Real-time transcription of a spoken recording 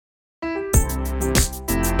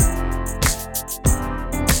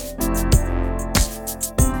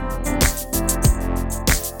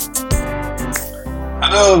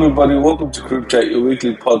Hello, everybody. Welcome to Group Chat, your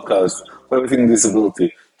weekly podcast for everything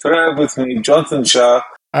disability. Today I have with me Jonathan Shah,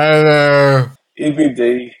 Hello. EBD,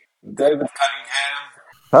 David Cunningham,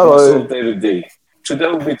 and Hello. myself, David D. Today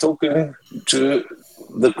we'll be talking to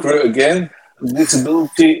the crew again,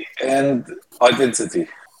 disability and identity.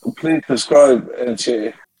 Please subscribe and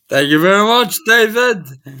share. Thank you very much, David.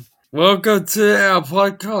 Welcome to our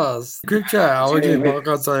podcast, Group Chat, our weekly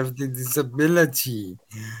podcast of the disability.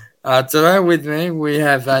 Today with me, we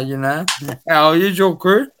have, our usual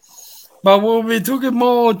crew, but we'll be talking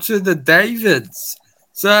more to the Davids.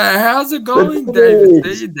 So how's it going, David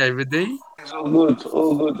D? David D? It's all good,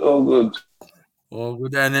 all good, all good. All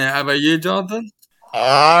good. And how about you, Jonathan?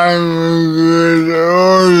 I'm good.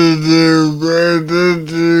 All better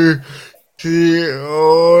to see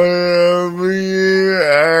all of you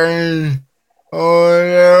and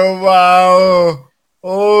all of our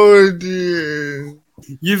audience.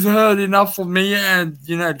 You've heard enough from me and,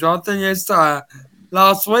 Jonathan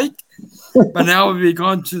last week, but now we'll be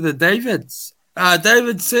going to the Davids.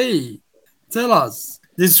 David C., tell us,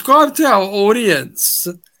 describe to our audience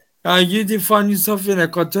how you define yourself in a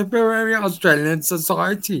contemporary Australian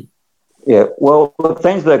society. Yeah, well,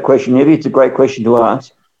 thanks for that question, Evie. It's a great question to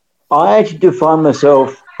ask. I actually define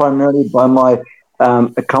myself primarily by my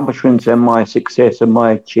accomplishments and my success and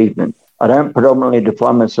my achievement. I don't predominantly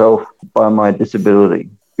define myself by my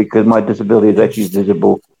disability because my disability is actually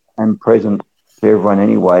visible and present to everyone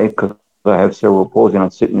anyway because I have cerebral palsy and I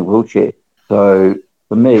sit in a wheelchair. So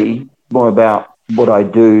for me, it's more about what I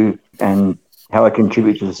do and how I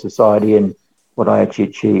contribute to the society and what I actually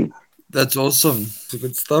achieve. That's awesome. It's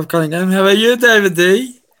good stuff, Cunningham. How about you, David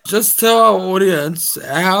D? Just tell our audience,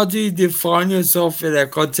 how do you define yourself in a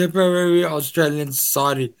contemporary Australian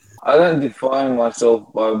society? I don't define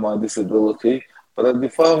myself by my disability, but I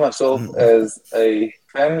define myself as a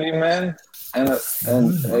family man and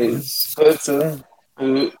a person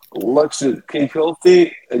who likes to keep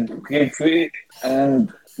healthy, and keep fit,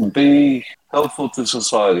 and be helpful to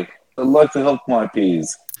society. I like to help my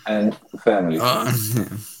peers and family.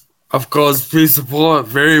 Of course, peer support,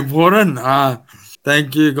 very important.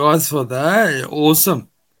 Thank you guys for that. Awesome.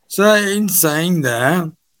 So, in saying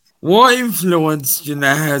that, what influence,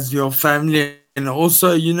 has your family and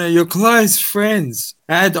also, your close friends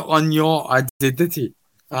had on your identity?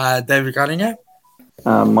 David Cunningham?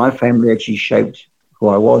 My family actually shaped who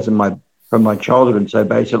I was from my childhood. And so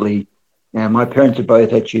basically, my parents are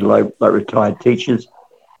both actually like retired teachers.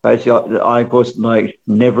 Basically, I of course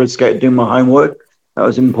never escaped doing my homework. That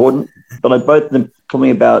was important. But both of them taught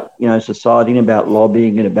me about society and about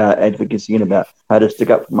lobbying and about advocacy and about how to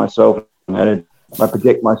stick up for myself and how to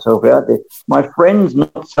project myself out there. My friends,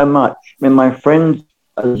 not so much. I mean, my friends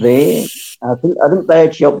are there. I think they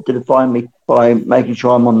actually helped to define me by making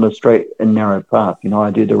sure I'm on the straight and narrow path.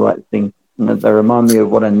 I do the right thing, and that they remind me of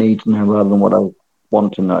what I need to know rather than what I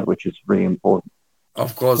want to know, which is really important.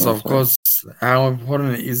 Of course. How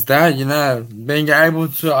important is that, being able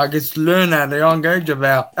to, learn at a young age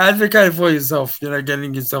about advocating for yourself,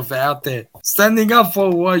 getting yourself out there, standing up for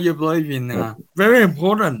what you believe in. Very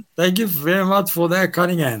important. Thank you very much for that,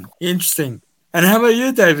 Cunningham. Interesting. And how about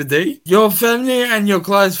you, David D? Your family and your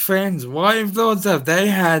close friends, what influence have they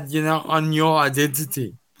had, on your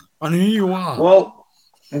identity, on who you are? Well,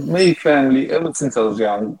 me family, ever since I was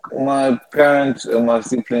young, my parents and my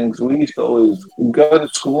siblings, we used to always go to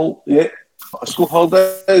school. Yeah, school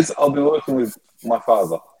holidays, I'll be working with my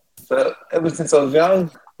father. So ever since I was young,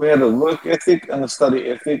 we had a work ethic and a study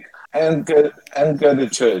ethic, and go to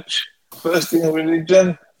church. First in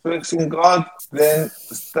religion, first in God, then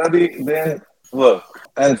study, then work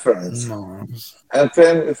and friends. Nice. And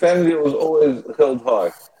family was always held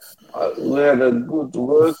high. We had a good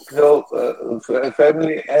work, health,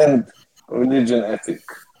 family, and religion ethic.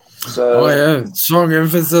 So, strong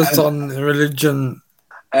emphasis on religion.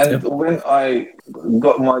 and when I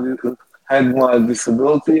had my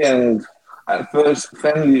disability, and at first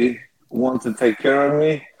family want to take care of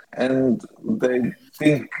me, and they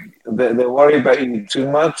think that they worry about you too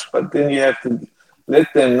much, but then you have to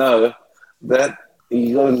let them know that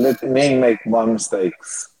you got to let me make my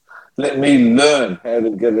mistakes. Let me learn how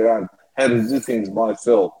to get around, how to do things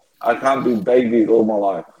myself. I can't be babied all my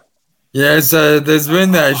life. Yeah, so there's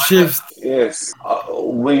been that shift. Yes,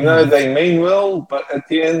 we know they mean well, but at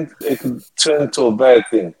the end, it could turn to a bad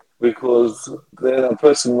thing because then a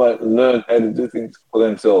person won't learn how to do things for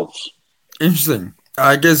themselves. Interesting.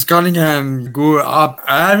 I guess Cunningham grew up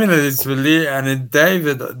having a disability, and then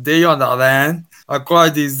David D, on the other hand,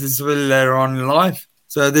 acquired his disability later on in life.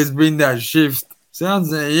 So there's been that shift.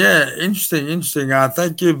 Sounds, interesting.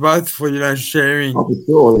 Thank you both for, sharing. Oh, for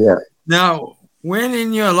sure, yeah. Now, when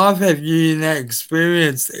in your life have you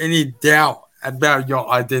experienced any doubt about your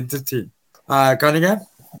identity? Cunningham?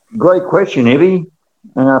 Great question, Evie.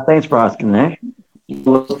 Thanks for asking that.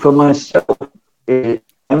 For myself, it's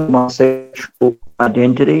my sexual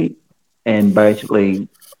identity, and basically,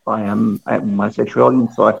 I am my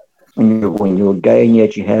sexuality. So when you're gay and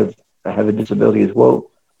yet you have a disability as well,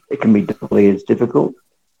 it can be doubly as difficult.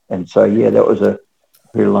 And so, yeah, that was a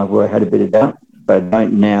period of life where I had a bit of doubt, but I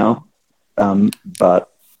don't now. But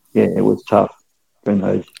yeah, it was tough during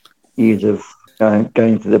those years of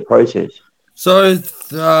going through the process. So,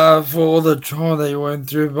 for all the trauma that you went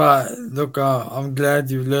through, but look, I'm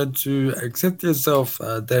glad you learned to accept yourself,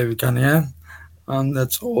 David Cunningham.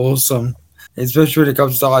 That's awesome, especially when it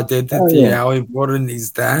comes to identity. How important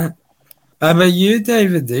is that? How about you,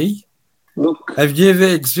 David D? Look, have you ever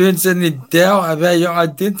experienced any doubt about your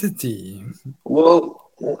identity?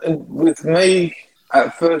 Well, with me,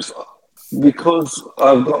 at first, because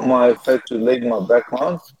I've got my faith to lead my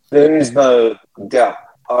background, there is no doubt.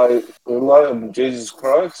 I rely on Jesus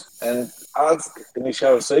Christ and ask and you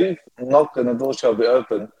shall receive, knock and the door shall be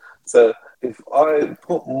open. So if I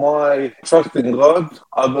put my trust in God,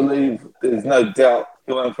 I believe there's no doubt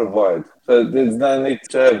He won't provide. So there's no need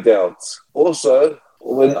to have doubts. Also,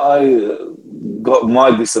 when I got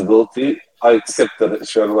my disability, I accepted it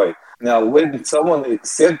straight away. Now, when someone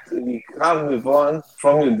accepts, you can't move on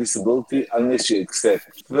from your disability unless you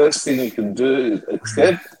accept. First thing you can do is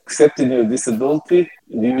accept. Accepting your disability,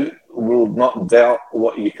 you will not doubt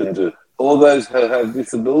what you can do. All those who have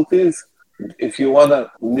disabilities, if you want to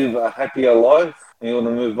live a happier life and you want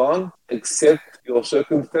to move on, accept your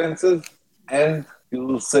circumstances and you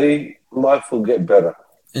will see life will get better.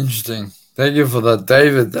 Interesting. Thank you for that,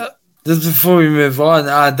 David. Just before we move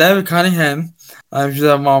on, David Cunningham, if you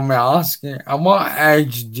don't mind me asking, at what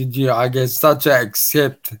age did you, start to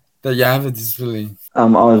accept that you have a disability? I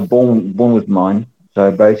was born with mine. So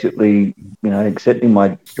basically, accepting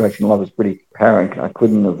my situation in life was pretty apparent. I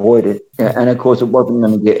couldn't avoid it. And of course, it wasn't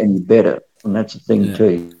going to get any better. And that's the thing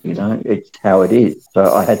too, it's how it is.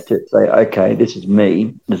 So I had to say, okay, this is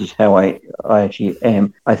me. This is how I actually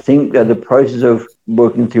am. I think that the process of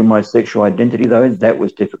working through my sexual identity, though, that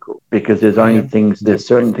was difficult because there's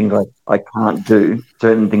certain things I can't do,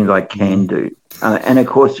 certain things I can do. And of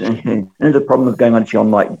course, there's a problem of going on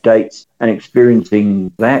like dates and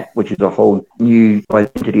experiencing that, which is a whole new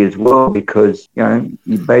identity as well, because,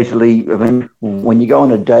 you basically, when you go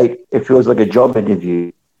on a date, it feels like a job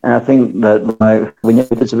interview. And I think that when you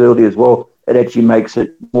have a disability as well, it actually makes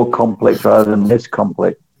it more complex rather than less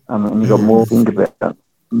complex. And you've got more to think about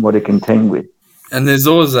what to contend with. And there's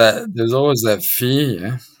always that fear,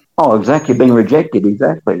 yeah? Oh, exactly, being rejected,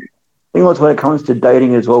 exactly. I think also when it comes to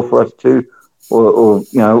dating as well for us too, or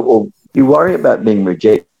you worry about being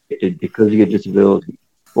rejected because of your disability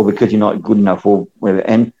or because you're not good enough or whatever.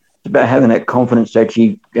 And it's about having that confidence to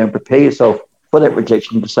actually prepare yourself for that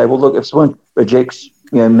rejection to say, well, look, if someone rejects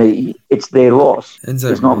me, it's their loss.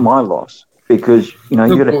 Exactly. It's not my loss because, you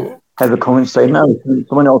got to have a confidence to say, no,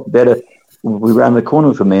 someone else better will be around the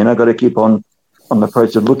corner for me and I've got to keep on the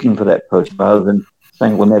process of looking for that person rather than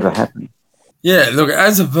saying it will never happen. Yeah, look,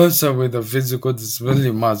 as a person with a physical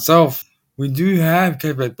disability myself, we do have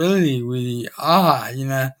capability. We are,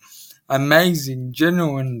 amazing,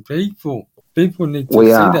 genuine people. People need to see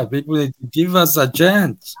that. People need to give us a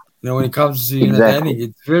chance. When it comes to dating,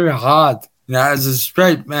 it's very hard, as a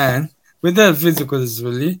straight man with a physical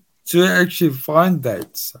disability to actually find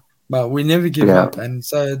dates. But we never give up. And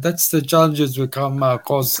so that's the challenges we come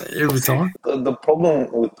across every time. The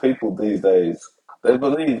problem with people these days, they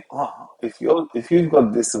believe, if you've got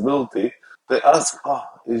a disability, they ask,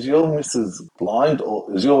 is your missus blind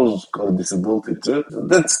or is yours got a disability too?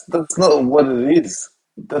 That's not what it is.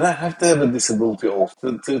 They don't have to have a disability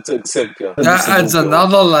to accept you. That adds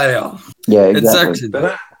another layer. Yeah, exactly.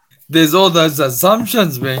 There's all those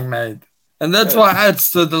assumptions being made. And that's why it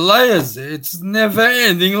adds to the layers. It's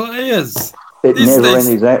never-ending layers. It never ends,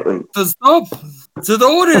 exactly. To stop. To the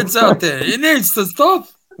audience out there, it needs to stop.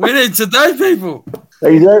 We need to date people.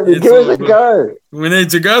 Exactly. Give us a go. We need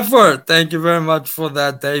to go for it. Thank you very much for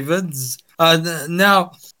that, David.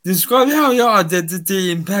 Now, describe how your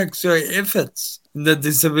identity impacts your efforts in the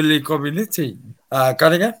disability community.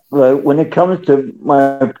 Cunningham? Well, when it comes to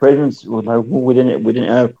my presence within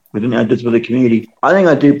our disability community, I think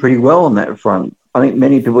I do pretty well on that front. I think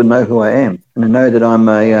many people know who I am, and they know that I'm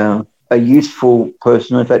a useful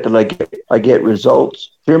person. In fact, that I get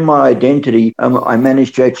results. Through my identity, I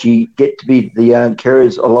managed to actually get to be the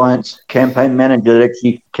Carers Alliance campaign manager that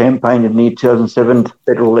actually campaigned in the 2007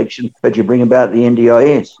 federal election that you bring about the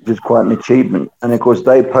NDIS, which is quite an achievement. And of course,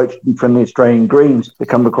 they poached me from the Australian Greens to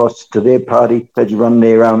come across to their party that you run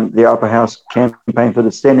their upper house campaign for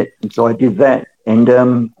the Senate. And so I did that. And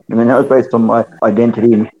that was based on my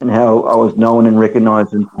identity and how I was known and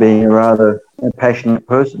recognised as being a rather passionate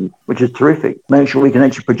person, which is terrific. Make sure we can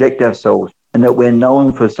actually project ourselves and that we're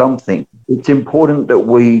known for something. It's important that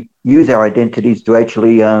we use our identities to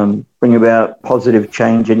actually bring about positive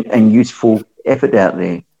change and useful effort out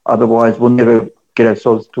there. Otherwise, we'll never get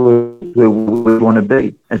ourselves to where we want to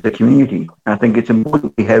be as a community. I think it's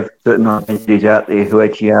important we have certain identities out there who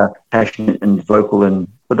actually are passionate and vocal, and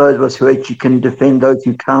for those of us who actually can defend those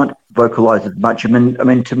who can't vocalise as much. I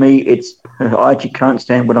mean, to me, I actually can't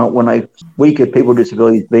stand when weaker people with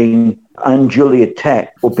disabilities being unduly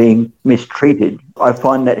attacked or being mistreated. I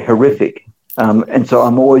find that horrific, and so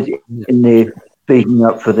I'm always in there speaking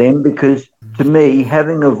up for them, because to me,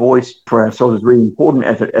 having a voice for ourselves is really important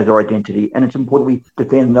as our identity, and it's important we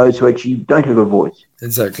defend those who actually don't have a voice.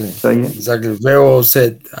 Exactly. So, yeah. Exactly. Very well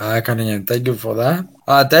said, Cunningham. Thank you for that.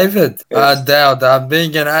 David, Yes. Dowd,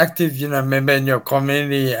 being an active, member in your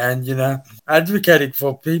community and, advocating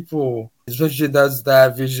for people, especially those that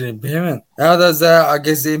have vision impairment, how does that, I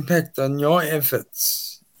guess, impact on your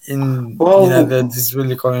efforts in, Well, the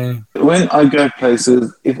disability community? when I go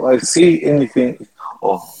places, if I see anything,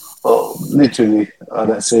 or literally, I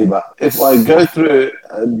don't see, but if I go through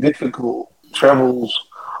difficult travels,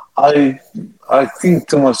 I think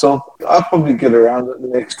to myself, I'll probably get around it the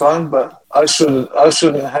next time, but I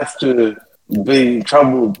shouldn't have to be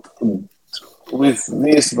troubled with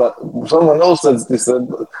this. But someone else that's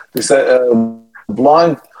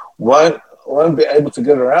blind won't be able to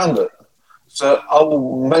get around it. So I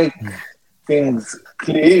will make things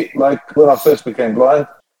clear. Like when I first became blind,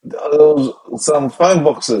 there was some phone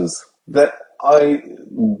boxes that I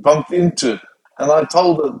bumped into, and I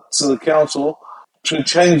told it to the council to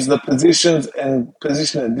change the positions and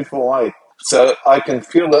position it a different way so I can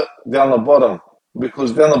feel it down the bottom.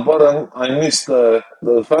 Because down the bottom, I missed the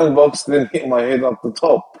phone box, then hit my head up the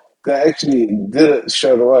top. They actually did it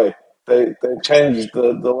straight away. They changed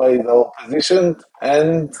the way they were positioned,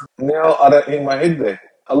 and now I don't hit my head there.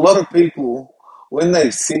 A lot of people, when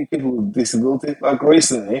they see people with disability, like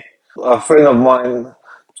recently, a friend of mine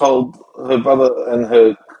told her brother and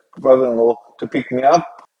her brother-in-law to pick me up,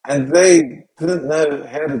 and they didn't know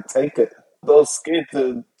how to take it. They were scared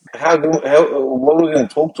to, what are we going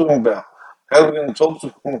to talk to him about? How are we going to talk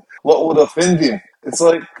to him? What would offend him? It's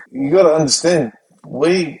like, you got to understand,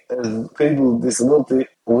 we as people with disability,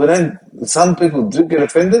 some people do get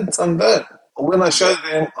offended, some don't. When I show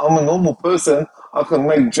them I'm a normal person, I can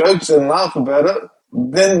make jokes and laugh about it,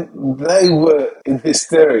 then they were in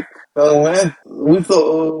hysterics. Oh man, we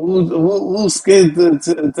thought we were scared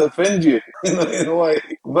to offend you in a way.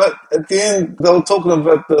 But at the end, they were talking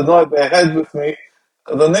about the night they had with me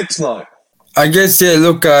the next night. I guess, yeah,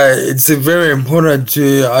 look, it's very important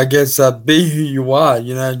to, I guess, be who you are,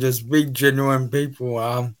 just be genuine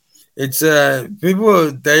people. It's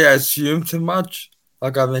people, they assume too much,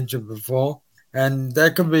 like I mentioned before, and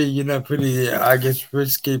that can be, pretty, I guess,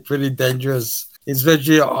 risky, pretty dangerous,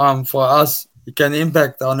 especially for us. It can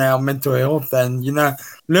impact on our mental health and,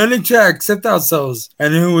 learning to accept ourselves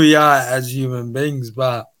and who we are as human beings.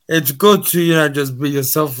 But it's good to, just be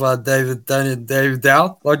yourself, David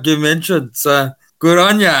Dowd, like you mentioned. So good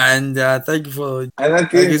on you, and thank you for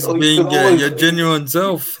being your genuine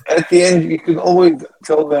self. At the end, you can always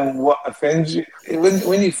tell them what offends you.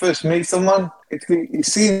 When you first meet someone, if you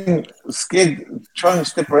see them scared trying to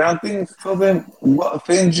step around things, tell them what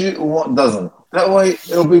offends you and what doesn't. That way,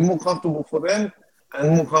 it'll be more comfortable for them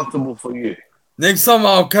and more comfortable for you. Next time,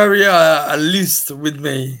 I'll carry a list with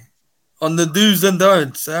me on the do's and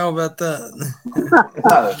don'ts. How about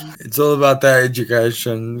that? It's all about that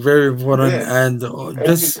education. Very important. Yeah. And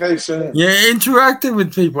just Education. interacting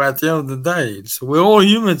with people at the end of the day. So we're all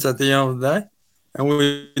humans at the end of the day. And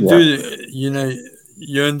we do,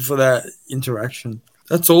 yearn for that interaction.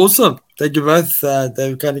 That's awesome. Thank you both,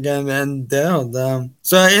 David Cunningham and Dowd.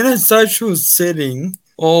 So in a social setting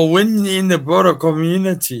or when in the broader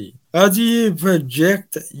community, how do you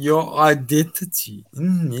project your identity?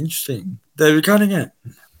 Interesting. David Cunningham.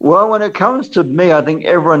 Well, when it comes to me, I think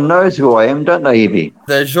everyone knows who I am, don't they, Evie?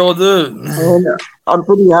 They sure do. I'm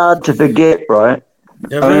pretty hard to forget, right?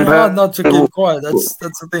 Yeah, very hard not to keep quiet. That's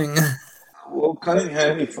the thing. Well,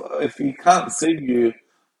 Cunningham, if you can't see you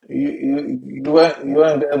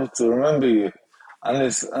won't be able to remember you.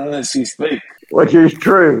 unless you speak. Which is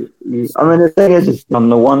true. I mean, the thing is, I'm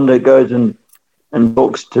the one that goes and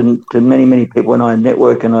talks to many, many people, and I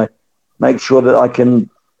network and I make sure that I can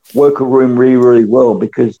work a room really, really well.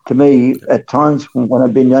 Because to me, at times when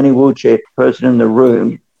I've been the only wheelchair person in the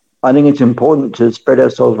room, I think it's important to spread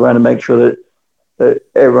ourselves around and make sure that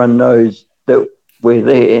everyone knows that we're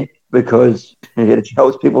there, because it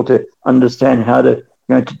helps people to understand how to,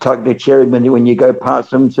 to tuck their chair in when you go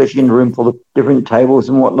past them, especially in a room full of different tables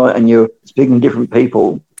and whatnot, and you're speaking to different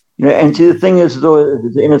people. And see, the thing is,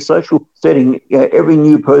 in a social setting, every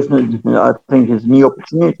new person, I think, is a new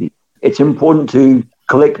opportunity. It's important to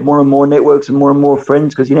collect more and more networks and more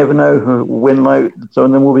friends, because you never know when some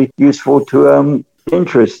of them will be useful to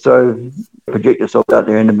interest. So project yourself out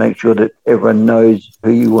there and to make sure that everyone knows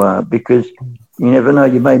who you are, because you never know,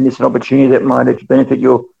 you may miss an opportunity that might actually benefit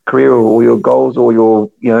your career or your goals or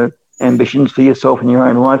your ambitions for yourself in your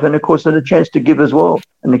own life. And of course, there's a chance to give as well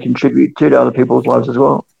and to contribute to other people's lives as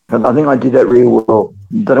well. And I think I did that really well.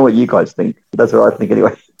 Don't know what you guys think, but that's what I think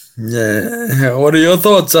anyway. Yeah. What are your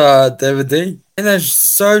thoughts, David D? In a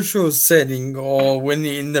social setting or when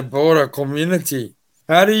in the broader community,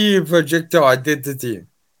 how do you project your identity?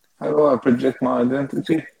 How do I project my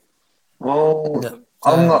identity? Well, Yeah.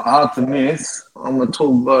 I'm not hard to miss. I'm a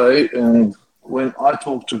tall guy, and when I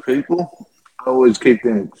talk to people, I always keep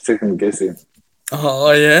them second guessing.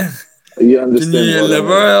 Oh, yeah. You Can understand you what I mean?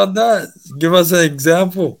 elaborate on that? Give us an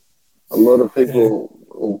example. A lot of people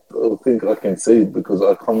will think I can see because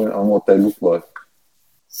I comment on what they look like.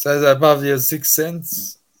 So it's above your sixth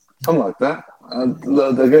sense? Something like that.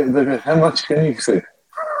 They go, how much can you see?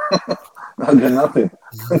 I go, nothing.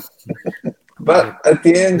 But at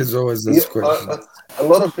the end, There's always this question. a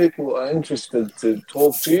lot of people are interested to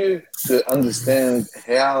talk to you, to understand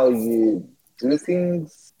how you do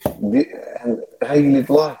things and how you live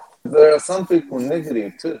life. There are some people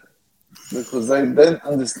negative too, because they don't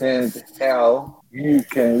understand how you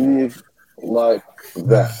can live like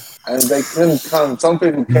that. And they can come, some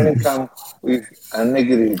people can come with a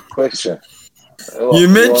negative question. You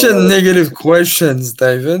mentioned negative questions,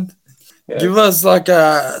 David. Yes. Give us like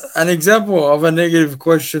an example of a negative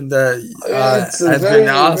question that it's has been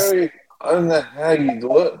asked. I don't know how you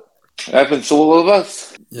do it. It happens to all of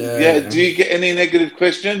us. Yeah. Do you get any negative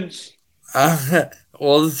questions?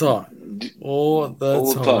 All the time. All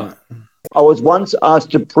the time. I was once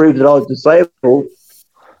asked to prove that I was disabled.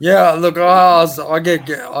 Yeah, look, I get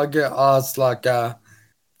asked like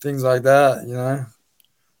things like that,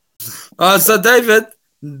 So David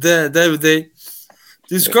D,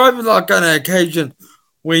 describe like an occasion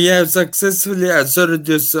where you have successfully asserted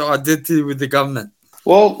your identity with the government.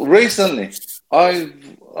 Well, recently, I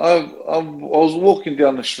was walking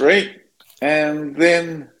down the street and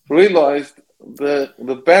then realized that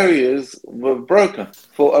the barriers were broken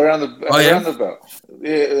for around the roundabout.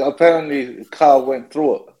 Yeah, apparently, a car went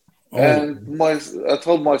through it, and I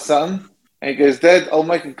told my son, and he goes, "Dad, I'll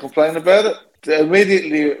make a complaint about it." They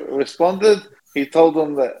immediately responded. He told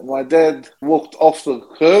them that my dad walked off the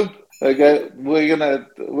curb. They go, we're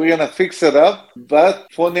gonna fix it up, but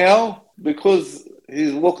for now, because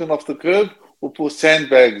he's walking off the curb, we'll put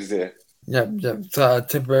sandbags there. Yep. So a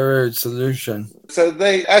temporary solution. So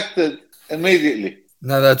they acted immediately.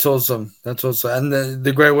 No, that's awesome. And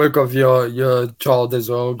the great work of your child as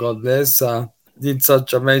well. God bless. Did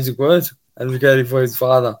such amazing work, advocating for his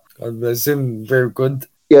father. God bless him. Very good.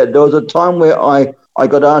 Yeah, there was a time where I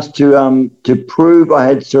got asked to prove I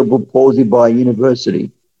had cerebral palsy by university.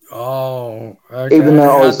 Oh, okay. Even though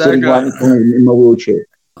I was sitting right in my wheelchair.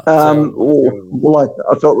 Well,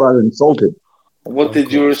 I felt rather insulted. What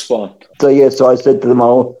did you respond? So I said to them,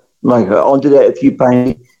 I'll do that if you pay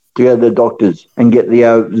me to go to the doctors and get the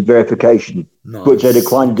verification, which they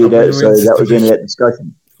declined to do that, so that was the end of that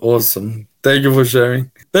discussion. Awesome. Thank you for sharing.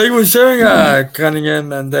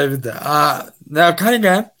 Cunningham and David. Now,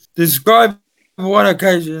 Cunningham, describe one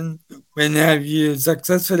occasion when have you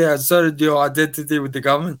successfully asserted your identity with the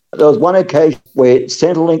government? There was one occasion where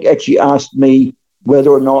Centrelink actually asked me whether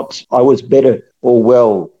or not I was better or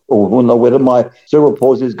well, or whether my cerebral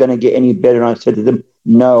palsy is going to get any better. And I said to them,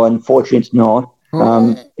 no, unfortunately it's not.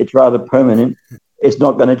 It's rather permanent. It's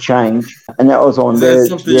not going to change. And that was on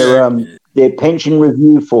their pension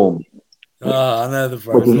review form. I know the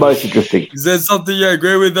process. Which is most interesting. Is there something you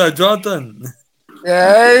agree with, Jonathan?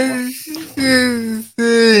 I think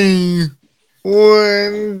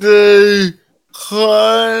when they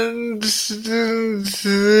constantly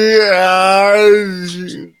ask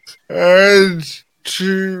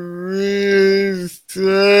to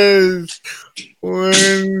reassess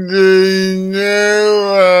when they know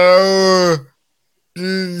our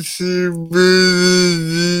decisions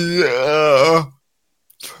disabilities are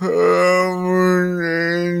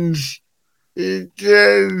permanent. It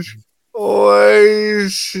just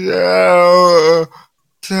always our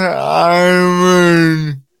time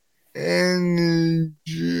and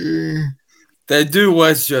energy. They do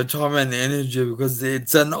waste your time and energy because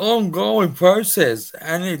it's an ongoing process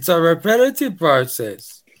and it's a repetitive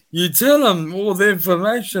process. You tell them all the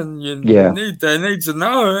information Yeah. they need to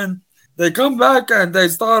know, and they come back and they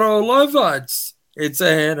start all over. It's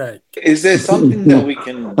a headache. Is there something that we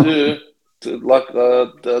can do, like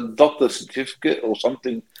the doctor certificate or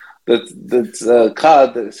something that's a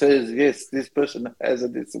card that says yes, this person has a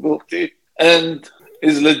disability and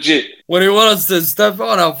is legit? What do you want us to step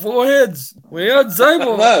on our foreheads? We are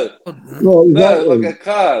disabled. No, No, like a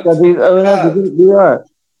card. You're right.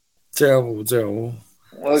 Terrible.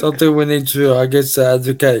 Like, Something we need to, I guess,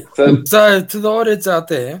 advocate. So- So, to the audience out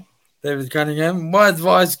there, David Cunningham, what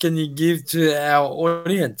advice can you give to our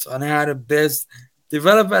audience on how to best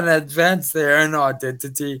develop and advance their own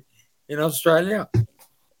identity in Australia?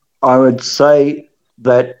 I would say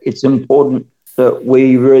that it's important that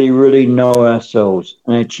we really, really know ourselves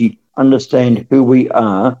and actually understand who we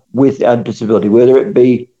are with our disability, whether it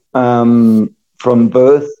be from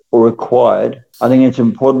birth or acquired. I think it's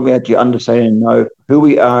important we actually understand and know who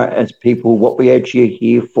we are as people, what we actually are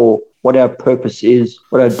here for, what our purpose is,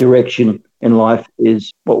 what our direction in life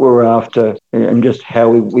is, what we're after, and just how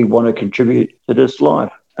we want to contribute to this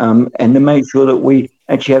life. And to make sure that we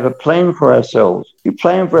actually have a plan for ourselves. We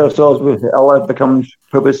plan for ourselves with our life becomes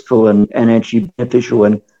purposeful and actually beneficial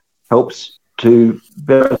and helps to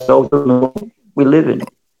better ourselves in the world we live in.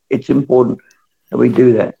 It's important that we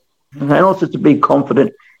do that. And also to be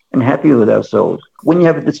confident and happy with ourselves. When you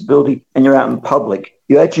have a disability and you're out in public,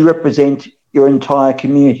 you actually represent your entire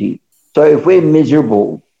community. So if we're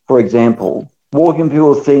miserable, for example, walking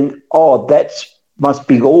people think, oh, that must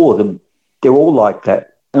be all of them. They're all like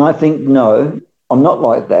that. And I think, no, I'm not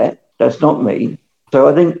like that. That's not me. So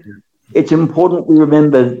I think it's important we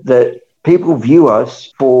remember that people view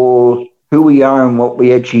us for who we are and what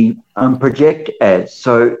we actually project as.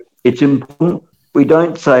 So it's important we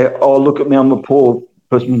don't say, oh, look at me, I'm a poor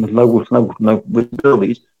person with no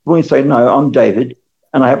disabilities. We say, no, I'm David,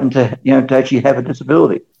 and I happen to actually have a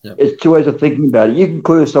disability. Yep. It's two ways of thinking about it. You can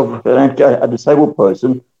call yourself a disabled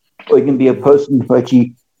person, or you can be a person who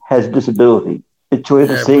actually has a disability. It's two ways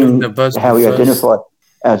of seeing how we identify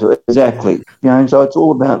as exactly. So it's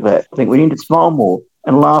all about that. I think we need to smile more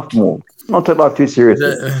and laugh more, not take life too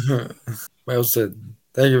seriously. Well said.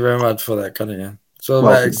 Thank you very much for that, Cunningham. So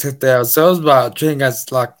about accepting ourselves, but treating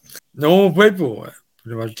us like normal people,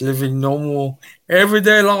 pretty much living normal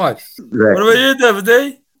everyday life. Exactly. What about you,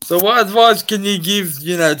 David? So what advice can you give,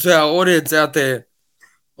 to our audience out there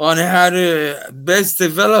on how to best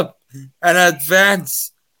develop and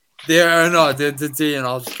advance their own identity in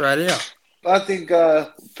Australia? I think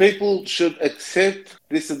people should accept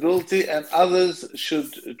disability and others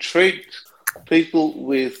should treat people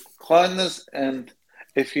with kindness, and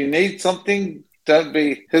if you need something, don't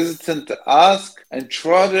be hesitant to ask and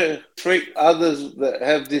try to treat others that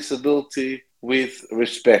have disability with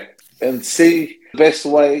respect and see the best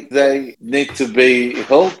way they need to be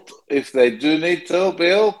helped. If they do need to be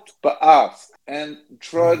helped, but ask and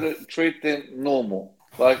try to treat them normal,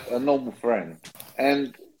 like a normal friend.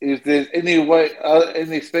 And if there's any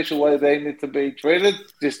special way they need to be treated,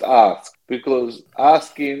 just ask, because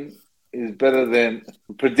asking is better than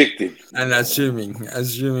predicting. And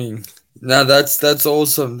assuming. No, that's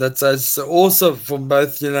awesome. That's awesome from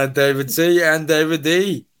both, David C and David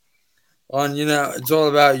D. On, it's all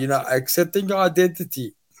about, accepting your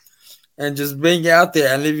identity and just being out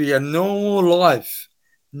there and living a normal life.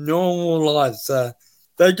 So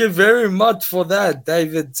thank you very much for that,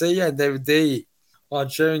 David C and David D, on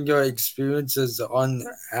sharing your experiences on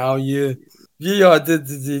how you view your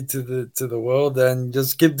identity to the world, and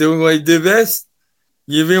just keep doing what you do best.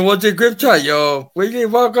 You've been watching Crip Chat, your weekly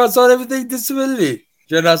podcast on everything disability.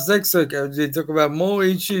 Join us next week as we talk about more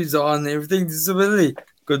issues on everything disability.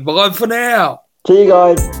 Goodbye for now. See you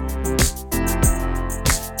guys.